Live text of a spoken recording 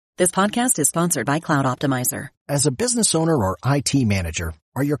This podcast is sponsored by Cloud Optimizer. As a business owner or IT manager,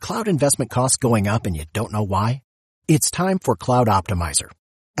 are your cloud investment costs going up and you don't know why? It's time for Cloud Optimizer.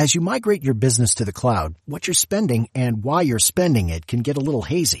 As you migrate your business to the cloud, what you're spending and why you're spending it can get a little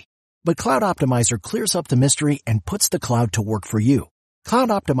hazy. But Cloud Optimizer clears up the mystery and puts the cloud to work for you. Cloud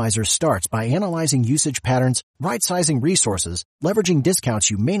Optimizer starts by analyzing usage patterns, right-sizing resources, leveraging discounts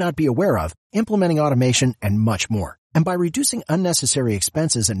you may not be aware of, implementing automation, and much more. And by reducing unnecessary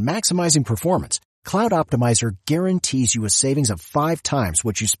expenses and maximizing performance, Cloud Optimizer guarantees you a savings of 5 times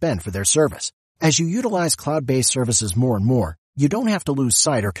what you spend for their service. As you utilize cloud-based services more and more, you don't have to lose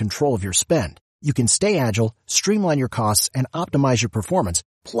sight or control of your spend. You can stay agile, streamline your costs, and optimize your performance,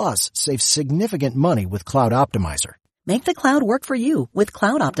 plus save significant money with Cloud Optimizer. Make the cloud work for you with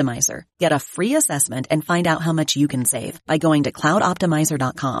Cloud Optimizer. Get a free assessment and find out how much you can save by going to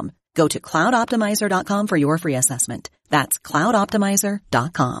cloudoptimizer.com. Go to cloudoptimizer.com for your free assessment. That's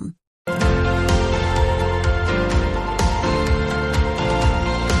cloudoptimizer.com.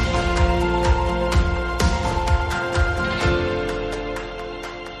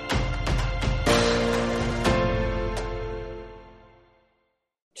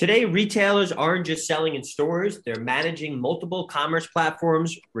 Today, retailers aren't just selling in stores, they're managing multiple commerce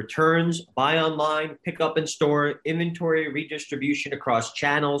platforms, returns, buy online, pick up in store, inventory redistribution across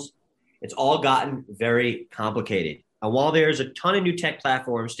channels. It's all gotten very complicated. And while there's a ton of new tech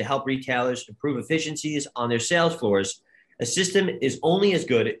platforms to help retailers improve efficiencies on their sales floors, a system is only as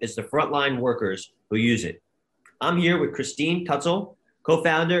good as the frontline workers who use it. I'm here with Christine Tutzel,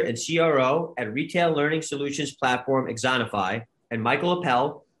 co-founder and CRO at retail learning solutions platform Axonify, and Michael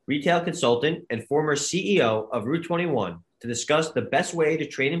Appel, retail consultant and former CEO of Route 21, to discuss the best way to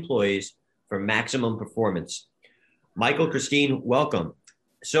train employees for maximum performance. Michael, Christine, welcome.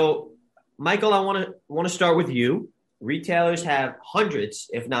 So, Michael, I want to start with you. Retailers have hundreds,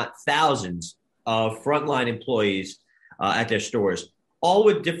 if not thousands, of frontline employees at their stores, all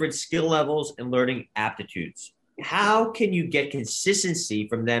with different skill levels and learning aptitudes. How can you get consistency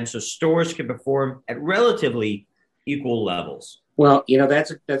from them so stores can perform at relatively equal levels? Well,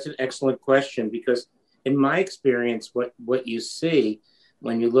 that's an excellent question, because in my experience, what you see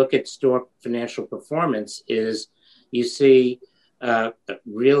when you look at store financial performance is you see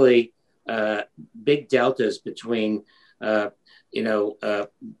really big deltas between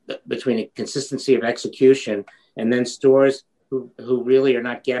between a consistency of execution and then stores who really are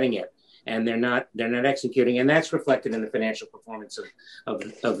not getting it, and they're not executing, and that's reflected in the financial performance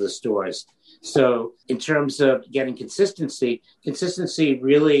of the stores. So in terms of getting consistency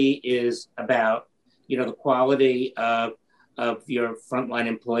really is about, the quality of your frontline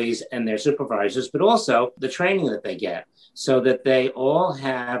employees and their supervisors, but also the training that they get so that they all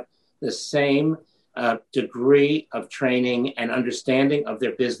have the same degree of training and understanding of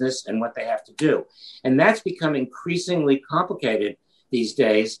their business and what they have to do. And that's become increasingly complicated these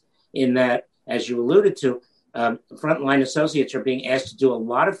days in that, as you alluded to, frontline associates are being asked to do a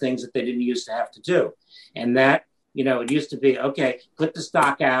lot of things that they didn't used to have to do. And that, it used to be, okay, put the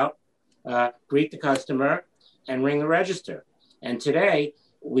stock out, greet the customer, and ring the register. And today,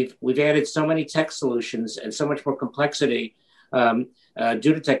 we've added so many tech solutions and so much more complexity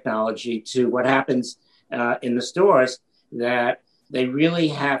due to technology to what happens in the stores that they really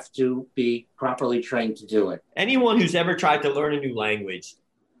have to be properly trained to do it. Anyone who's ever tried to learn a new language,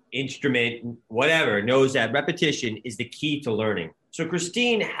 instrument, whatever, knows that repetition is the key to learning. So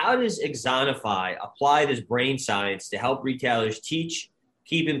Christine, how does Axonify apply this brain science to help retailers teach,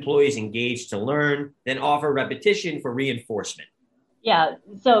 keep employees engaged to learn, then offer repetition for reinforcement? Yeah.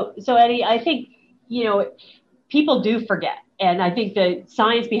 So Eddie, I think, people do forget. And I think the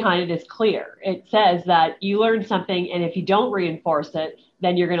science behind it is clear. It says that you learn something, and if you don't reinforce it,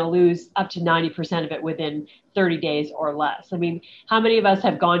 then you're going to lose up to 90% of it within 30 days or less. I mean, how many of us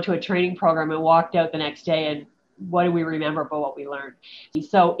have gone to a training program and walked out the next day and what do we remember about what we learned?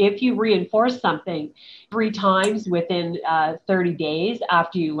 So if you reinforce something 3 times within 30 days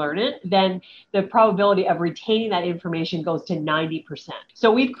after you learn it, then the probability of retaining that information goes to 90%.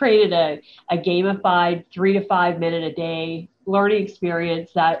 So we've created a gamified 3 to 5 minute a day learning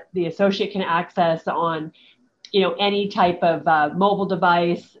experience that the associate can access on any type of mobile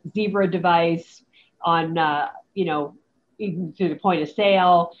device, Zebra device, on, even through the point of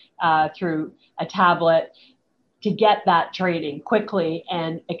sale, through a tablet, to get that training quickly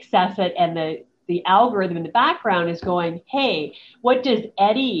and access it. And the algorithm in the background is going, hey, what does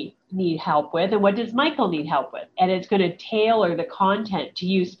Eddie need help with? And what does Michael need help with? And it's going to tailor the content to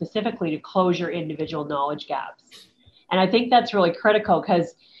you specifically to close your individual knowledge gaps. And I think that's really critical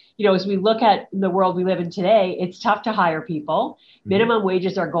because, as we look at the world we live in today, it's tough to hire people. Minimum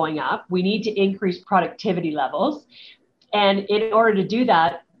wages are going up. We need to increase productivity levels. And in order to do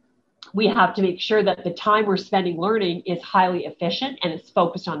that, we have to make sure that the time we're spending learning is highly efficient and it's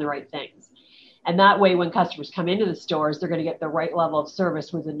focused on the right things. And that way, when customers come into the stores, they're going to get the right level of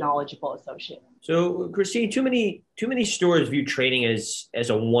service with a knowledgeable associate. So, Christine, too many stores view training as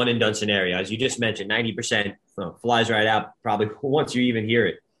a one and done scenario. As you just mentioned, 90% flies right out probably once you even hear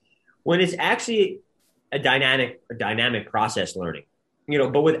it. When it's actually a dynamic process learning,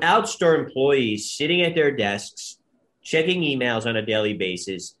 but without store employees sitting at their desks, checking emails on a daily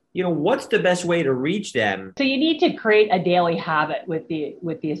basis, what's the best way to reach them? So you need to create a daily habit with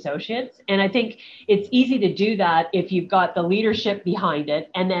the associates. And I think it's easy to do that if you've got the leadership behind it.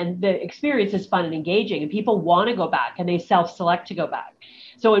 And then the experience is fun and engaging and people want to go back and they self-select to go back.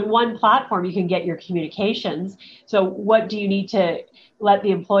 So in one platform, you can get your communications. So what do you need to let the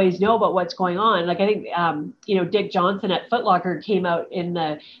employees know about what's going on? Like I think, Dick Johnson at Foot Locker came out in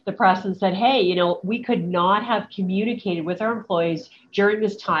the press and said, hey, we could not have communicated with our employees during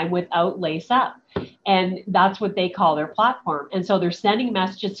this time without Lace Up. And that's what they call their platform. And so they're sending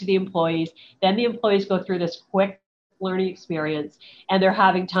messages to the employees. Then the employees go through this quick learning experience and they're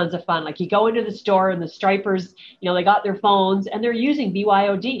having tons of fun. Like you go into the store and the stripers, they got their phones and they're using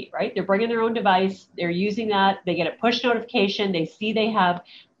BYOD, right? They're bringing their own device. They're using that. They get a push notification. They see they have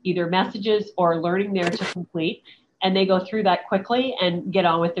either messages or learning there to complete. And they go through that quickly and get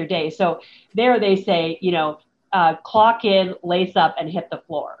on with their day. So there they say, clock in, lace up and hit the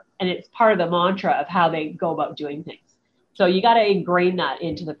floor. And it's part of the mantra of how they go about doing things. So you got to ingrain that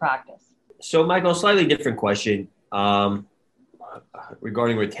into the practice. So Michael, slightly different question.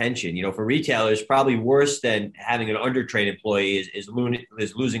 Regarding retention, for retailers, probably worse than having an undertrained employee is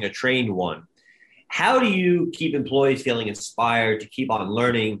losing a trained one. How do you keep employees feeling inspired to keep on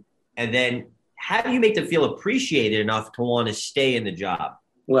learning? And then how do you make them feel appreciated enough to want to stay in the job?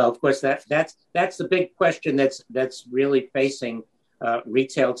 Well, of course, that's the big question that's really facing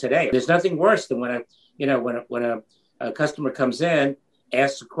retail today. There's nothing worse than when a customer comes in,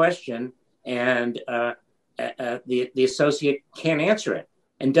 asks a question, and the associate can't answer it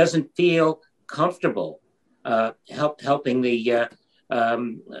and doesn't feel comfortable helping the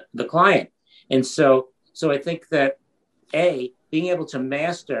client. And so I think that being able to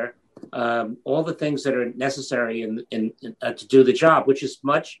master all the things that are necessary to do the job, which is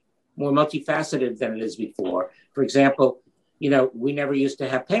much more multifaceted than it is before. For example, we never used to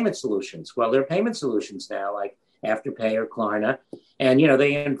have payment solutions. Well, there are payment solutions now, like Afterpay or Klarna, and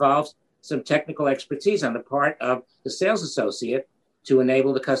they involve some technical expertise on the part of the sales associate to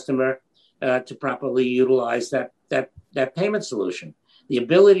enable the customer to properly utilize that payment solution. The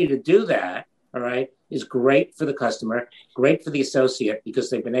ability to do that, all right, is great for the customer, great for the associate because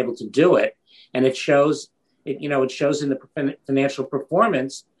they've been able to do it, and it shows in the financial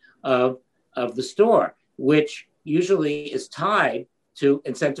performance of the store, which usually is tied to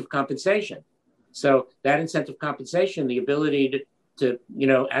incentive compensation. So that incentive compensation, the ability to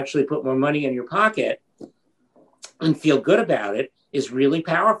actually put more money in your pocket and feel good about it is really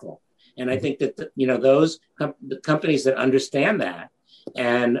powerful. And I think that, the companies that understand that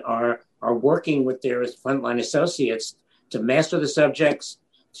and are working with their frontline associates to master the subjects,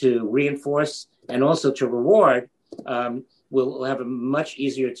 to reinforce, and also to reward, will have a much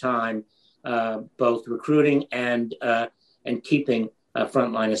easier time both recruiting and keeping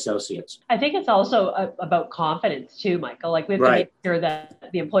frontline associates. I think it's also about confidence too, Michael. Like we have to make sure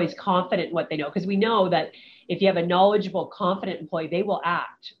that the employee is confident in what they know, because we know that if you have a knowledgeable, confident employee, they will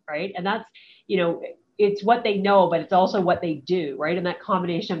act, right? And that's, it's what they know, but it's also what they do, right? And that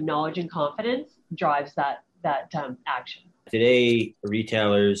combination of knowledge and confidence drives that action. Today,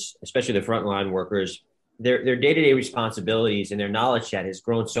 retailers, especially the frontline workers, their day-to-day responsibilities and their knowledge set has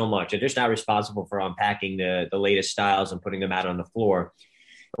grown so much. They're just not responsible for unpacking the latest styles and putting them out on the floor.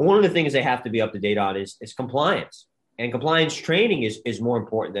 And one of the things they have to be up to date on is compliance. And compliance training is more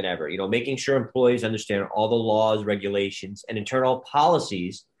important than ever. Making sure employees understand all the laws, regulations, and internal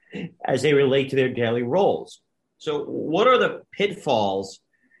policies as they relate to their daily roles. So what are the pitfalls,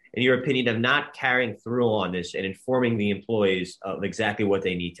 in your opinion, of not carrying through on this and informing the employees of exactly what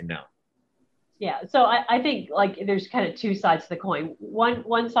they need to know? Yeah, so I think there's kind of two sides to the coin.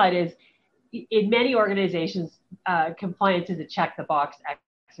 One side is in many organizations, compliance is a check the box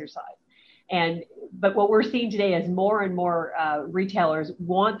exercise. But what we're seeing today is more and more retailers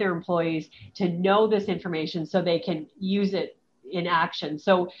want their employees to know this information so they can use it in action.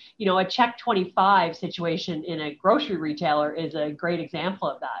 So, a check 25 situation in a grocery retailer is a great example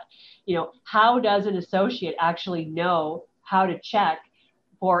of that. How does an associate actually know how to check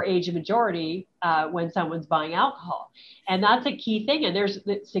for age of majority when someone's buying alcohol. And that's a key thing. And there's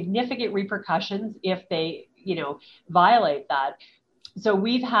significant repercussions if they, violate that. So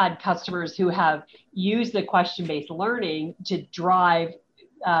we've had customers who have used the question-based learning to drive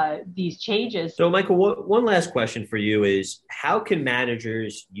these changes. So Michael, one last question for you is, how can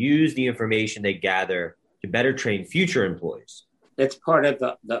managers use the information they gather to better train future employees? That's part of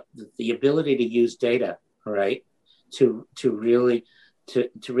the ability to use data, right? To really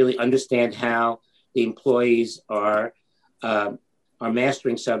understand how the employees are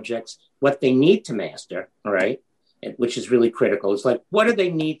mastering subjects, what they need to master, all right, which is really critical. It's like, what do they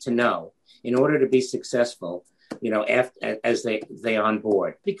need to know in order to be successful, as they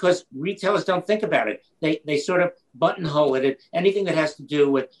onboard? Because retailers don't think about it. They sort of buttonhole it. Anything that has to do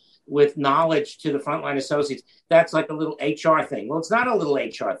with knowledge to the frontline associates, that's like a little HR thing. Well, it's not a little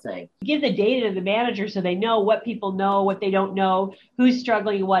HR thing. Give the data to the manager so they know what people know, what they don't know, who's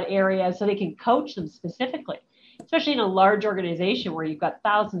struggling in what area, so they can coach them specifically. Especially in a large organization where you've got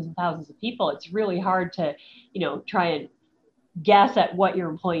thousands and thousands of people, it's really hard to, try and guess at what your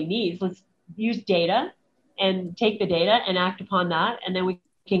employee needs. Let's use data and take the data and act upon that, and then we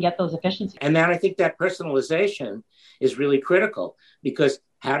can get those efficiencies. And then I think that personalization is really critical, because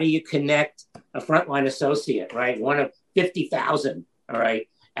how do you connect a frontline associate, right, one of 50,000, all right,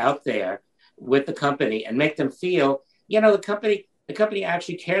 out there with the company, and make them feel, the company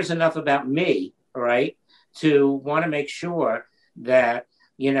actually cares enough about me, all right, to want to make sure that,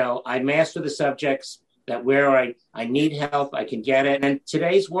 I master the subjects, that where I need help, I can get it. And in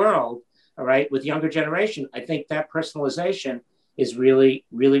today's world, all right, with younger generation, I think that personalization is really,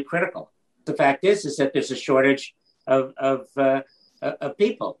 really critical. The fact is that there's a shortage of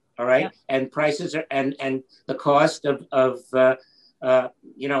people, all right, yeah. And prices are, and the cost of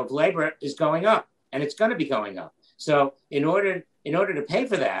labor is going up, and it's going to be going up. So in order to pay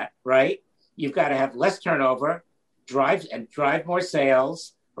for that, right, you've got to have less turnover, drive more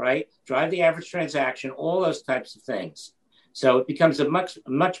sales, right, drive the average transaction, all those types of things. So it becomes a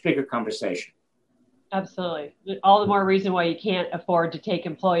much bigger conversation. Absolutely. All the more reason why you can't afford to take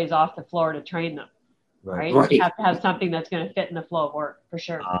employees off the floor to train them. Right. You have to have something that's going to fit in the flow of work, for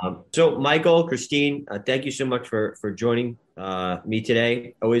sure. So Michael, Christine, thank you so much for joining me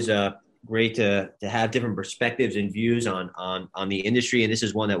today. Always great to have different perspectives and views on the industry. And this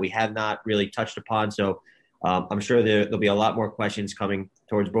is one that we have not really touched upon. So I'm sure there'll be a lot more questions coming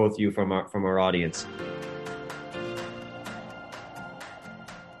towards both of you from our audience.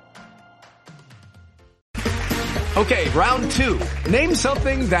 Okay, round two. Name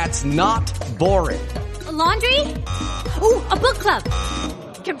something that's not boring. A laundry? Ooh, a book club.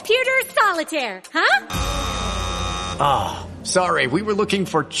 Computer solitaire, huh? Ah, sorry, we were looking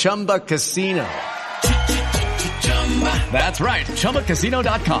for Chumba Casino. That's right,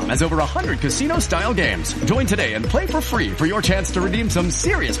 ChumbaCasino.com has over 100 casino-style games. Join today and play for free for your chance to redeem some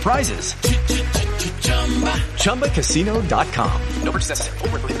serious prizes. ChumbaCasino.com. No purchase necessary.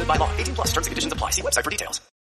 Void where prohibited by law. 18+ terms and conditions apply. See website for details.